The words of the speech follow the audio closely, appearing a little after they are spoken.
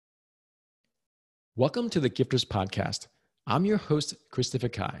Welcome to the Gifters Podcast. I'm your host, Christopher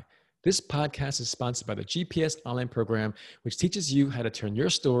Kai. This podcast is sponsored by the GPS online program, which teaches you how to turn your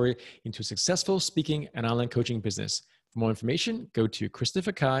story into a successful speaking and online coaching business. For more information, go to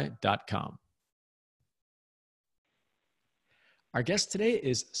christopherkai.com. Our guest today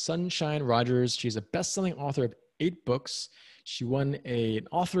is Sunshine Rodgers. She's a best-selling author of 8 books. She won an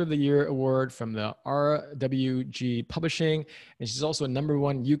Author of the Year award from the RWG Publishing, and she's also a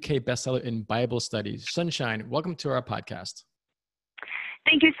 #1 UK bestseller in Bible studies. Sunshine, welcome to our podcast.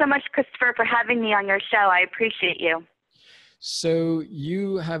 Thank you so much, Christopher, for having me on your show. I appreciate you. So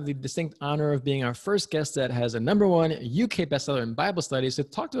you have the distinct honor of being our first guest that has a #1 UK bestseller in Bible studies. So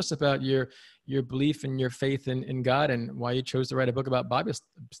talk to us about your belief and your faith in God and why you chose to write a book about Bible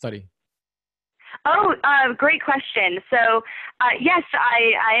study. Oh, great question. So, yes,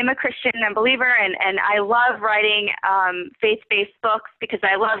 I am a Christian and believer, and I love writing faith-based books because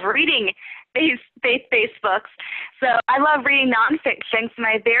I love reading faith-based books. So I love reading nonfiction. So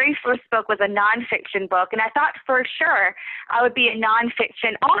my very first book was a nonfiction book, and I thought for sure I would be a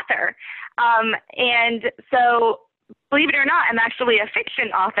nonfiction author. And so, believe it or not, I'm actually a fiction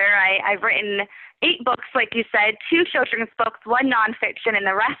author. I've written 8 books, like you said, 2 children's books, 1 nonfiction, and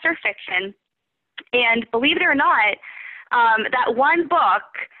the rest are fiction. And believe it or not, that one book,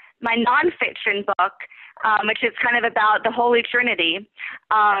 my nonfiction book, which is kind of about the Holy Trinity,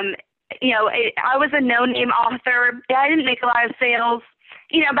 I was a no-name author. I didn't make a lot of sales,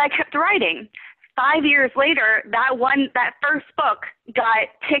 but I kept writing. 5 years later, that first book got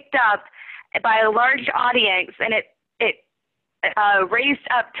picked up by a large audience, and it raised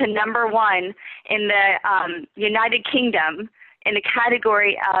up to #1 in the United Kingdom in the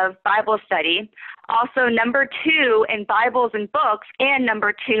category of Bible study, also #2 in Bibles and books, and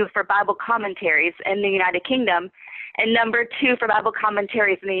 #2 for Bible commentaries in the United Kingdom, and #2 for Bible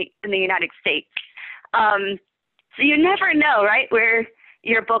commentaries in the United States. So you never know, right, where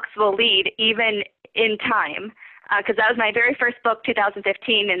your books will lead, even in time, because that was my very first book,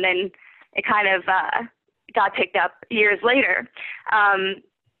 2015, and then it kind of got picked up years later.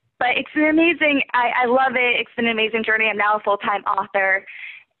 But it's been amazing. I love it. It's been an amazing journey. I'm now a full-time author.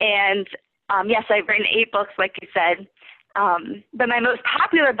 And yes, I've written 8 books, like you said. But my most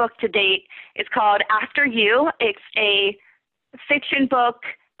popular book to date is called After You. It's a fiction book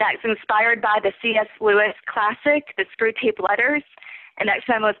that's inspired by the C.S. Lewis classic, The Screwtape Letters. And that's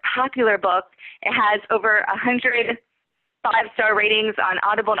my most popular book. It has over 100 5-star ratings on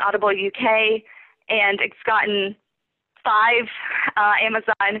Audible and Audible UK. And it's gotten 5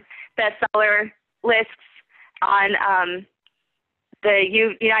 Amazon bestseller lists on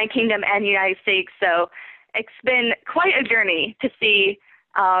the United Kingdom and United States. So it's been quite a journey to see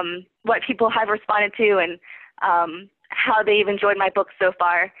what people have responded to and how they've enjoyed my book so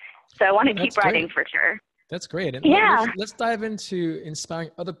far. So I want to keep writing for sure. That's great. And yeah. let's dive into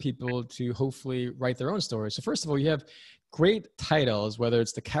inspiring other people to hopefully write their own stories. So first of all, you have great titles, whether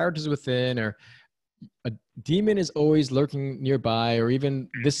it's The Characters Within or A Demon is Always Lurking Nearby, or even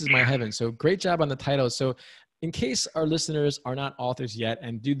This Is My Heaven. So great job on the title. So in case our listeners are not authors yet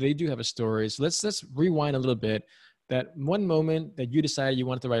and they do have a story, so let's rewind a little bit. That one moment that you decided you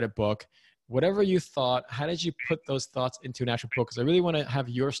wanted to write a book, whatever you thought, how did you put those thoughts into an actual book? Because I really want to have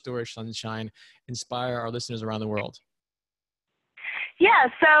your story, Sunshine, inspire our listeners around the world. Yeah,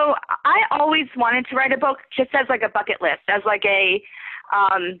 so I always wanted to write a book just as like a bucket list, as like a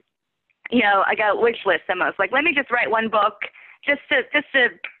I got a wish list almost. Like, let me just write one book just to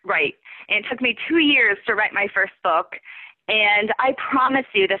write. And it took me 2 years to write my first book. And I promise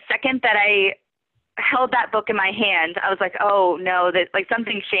you, the second that I held that book in my hand, I was like, oh no, that like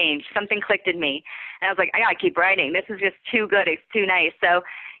something changed, something clicked in me. And I was like, I gotta keep writing. This is just too good. It's too nice. So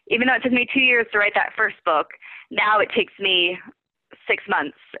even though it took me 2 years to write that first book, now it takes me 6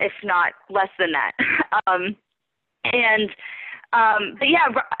 months, if not less than that. But yeah,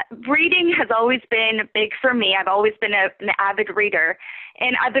 reading has always been big for me. I've always been an avid reader,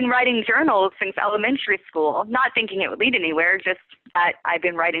 and I've been writing journals since elementary school, not thinking it would lead anywhere, just that I've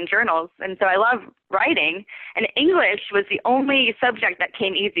been writing journals. And so I love writing, and English was the only subject that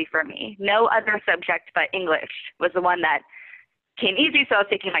came easy for me. No other subject but English was the one that came easy. So I was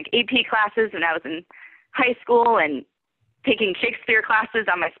taking like AP classes when I was in high school and taking Shakespeare classes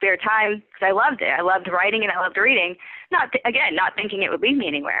on my spare time because I loved it. I loved writing and I loved reading. Not thinking it would lead me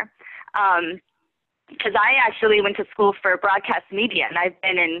anywhere. Because I actually went to school for broadcast media, and I've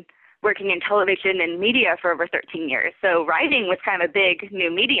been working in television and media for over 13 years. So writing was kind of a big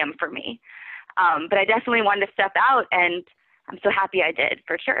new medium for me. But I definitely wanted to step out, and I'm so happy I did,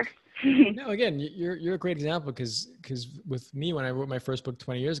 for sure. No, again, you're a great example because with me, when I wrote my first book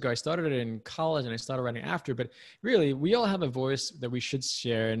 20 years ago, I started it in college and I started writing after. But really, we all have a voice that we should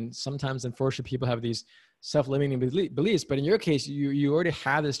share, and sometimes, unfortunately, people have these self-limiting beliefs. But in your case, you already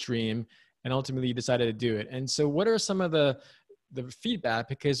had this dream, and ultimately, you decided to do it. And so, what are some of the feedback?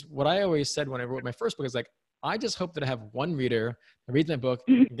 Because what I always said when I wrote my first book is like, I just hope that I have one reader that reads my book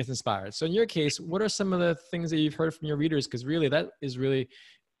and gets inspired. So in your case, what are some of the things that you've heard from your readers? Because really, that is really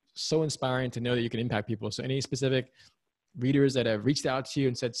so inspiring to know that you can impact people. So any specific readers that have reached out to you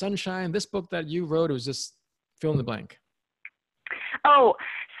and said, Sunshine, this book that you wrote, it was just fill in the blank? Oh,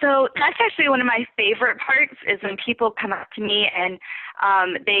 so that's actually one of my favorite parts is when people come up to me and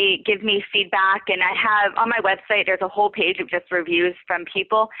they give me feedback. And I have on my website, there's a whole page of just reviews from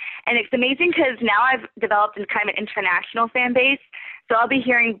people. And it's amazing because now I've developed kind of an international fan base. So I'll be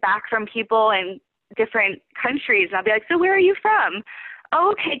hearing back from people in different countries. And I'll be like, so where are you from?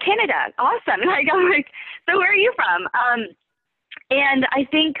 Oh, okay, Canada. Awesome. Like, I'm like, so where are you from? And I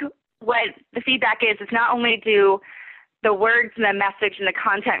think what the feedback is not only do the words and the message and the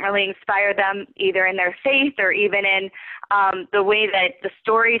content really inspire them either in their faith or even in the way that the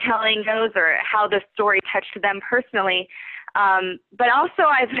storytelling goes or how the story touched them personally. But also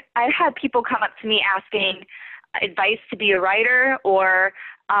I've had people come up to me asking advice to be a writer, or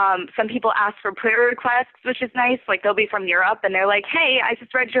some people ask for prayer requests, which is nice. Like they'll be from Europe and they're like, hey, I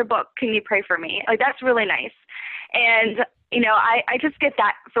just read your book. Can you pray for me? Like that's really nice. And, you know, I just get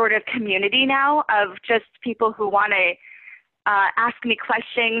that sort of community now of just people who want to ask me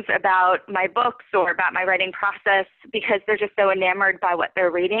questions about my books or about my writing process because they're just so enamored by what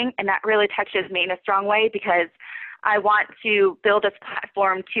they're reading. And that really touches me in a strong way because I want to build this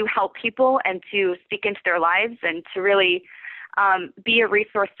platform to help people and to speak into their lives and to really be a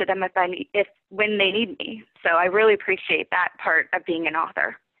resource to them when they need me. So I really appreciate that part of being an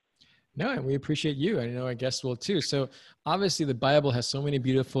author. No, and we appreciate you. I know our guests will too. So obviously the Bible has so many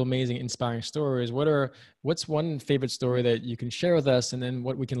beautiful, amazing, inspiring stories. What's one favorite story that you can share with us, and then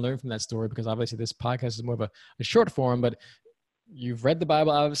what we can learn from that story? Because obviously this podcast is more of a short form, but you've read the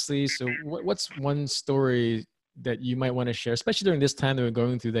Bible, obviously. So what's one story that you might want to share, especially during this time that we're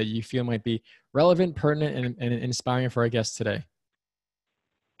going through, that you feel might be relevant, pertinent, and inspiring for our guests today?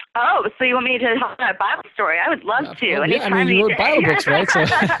 Oh, so you want me to tell that Bible story? I would love to. Well, yeah, I mean, you wrote Bible books, right? So.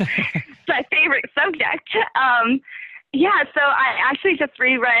 It's my favorite subject. Yeah, so I actually just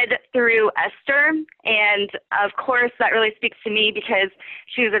reread through Esther, and of course that really speaks to me because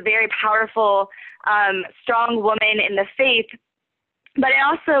she was a very powerful, strong woman in the faith. But I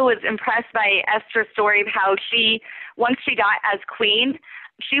also was impressed by Esther's story of how once she got as queen,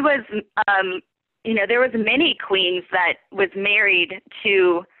 she was, there was many queens that was married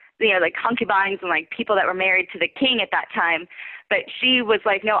to, like concubines and like people that were married to the king at that time. But she was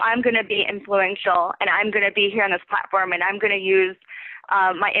like, no, I'm going to be influential and I'm going to be here on this platform and I'm going to use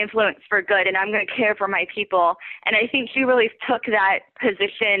my influence for good and I'm going to care for my people. And I think she really took that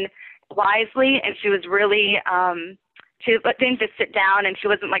position wisely, and she was really, she didn't just sit down and she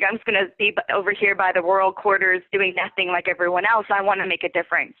wasn't like, I'm just going to be over here by the royal quarters doing nothing like everyone else. I want to make a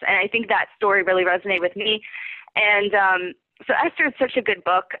difference. And I think that story really resonated with me. And so Esther is such a good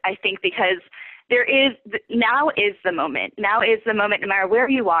book, I think, because now is the moment. Now is the moment, no matter where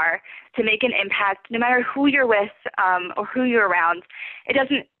you are, to make an impact, no matter who you're with or who you're around. It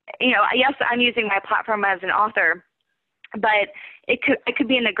doesn't, yes, I'm using my platform as an author, but I could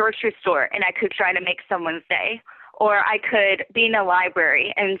be in the grocery store and I could try to make someone's day. Or I could be in a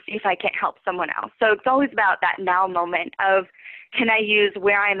library and see if I can't help someone else. So it's always about that now moment of, can I use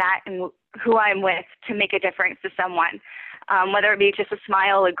where I'm at and who I'm with to make a difference to someone? Whether it be just a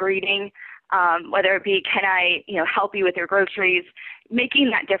smile, a greeting, whether it be, can I, help you with your groceries, making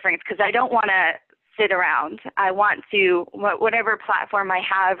that difference, because I don't want to sit around. I want to, whatever platform I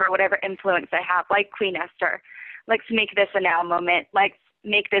have or whatever influence I have, like Queen Esther, let's make this a now moment. Let's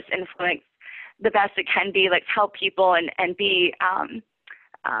make this influence the best it can be, like help people and be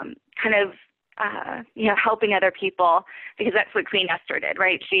helping other people, because that's what Queen Esther did,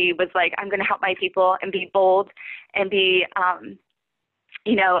 right? She was like, I'm going to help my people and be bold and be,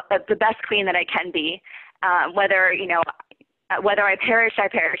 the best queen that I can be. Whether I perish, I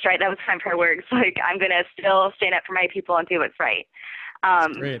perish, right? That was kind of her words. Like, I'm going to still stand up for my people and do what's right.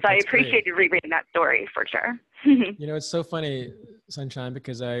 So I appreciated rereading that story for sure. It's so funny, Sunshine,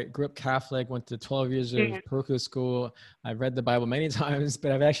 because I grew up Catholic, went to 12 years of parochial school. I've read the Bible many times,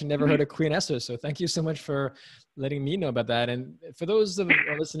 but I've actually never heard of Queen Esther. So thank you so much for letting me know about that. And for those of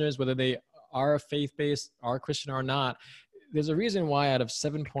our listeners, whether they are faith-based, are Christian or not, there's a reason why out of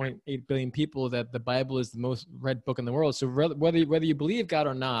 7.8 billion people that the Bible is the most read book in the world. So whether you believe God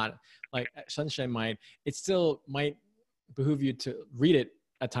or not, like Sunshine might, it still might behoove you to read it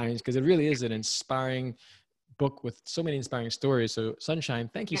at times because it really is an inspiring book with so many inspiring stories. So Sunshine,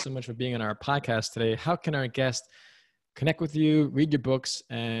 thank you so much for being on our podcast today. How can our guests connect with you, read your books,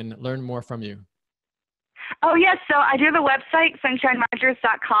 and learn more from you? Oh, yes. So I do have a website,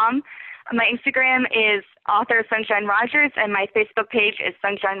 sunshinerodgers.com. My Instagram is author Sunshine Rodgers, and my Facebook page is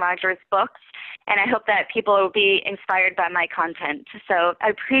Sunshine Rodgers Books. And I hope that people will be inspired by my content. So I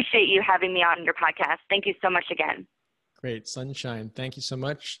appreciate you having me on your podcast. Thank you so much again. Great. Sunshine, thank you so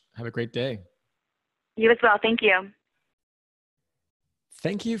much. Have a great day. You as well. Thank you.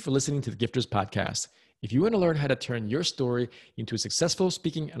 Thank you for listening to the Gifters Podcast. If you want to learn how to turn your story into a successful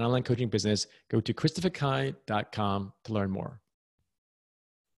speaking and online coaching business, go to christopherkai.com to learn more.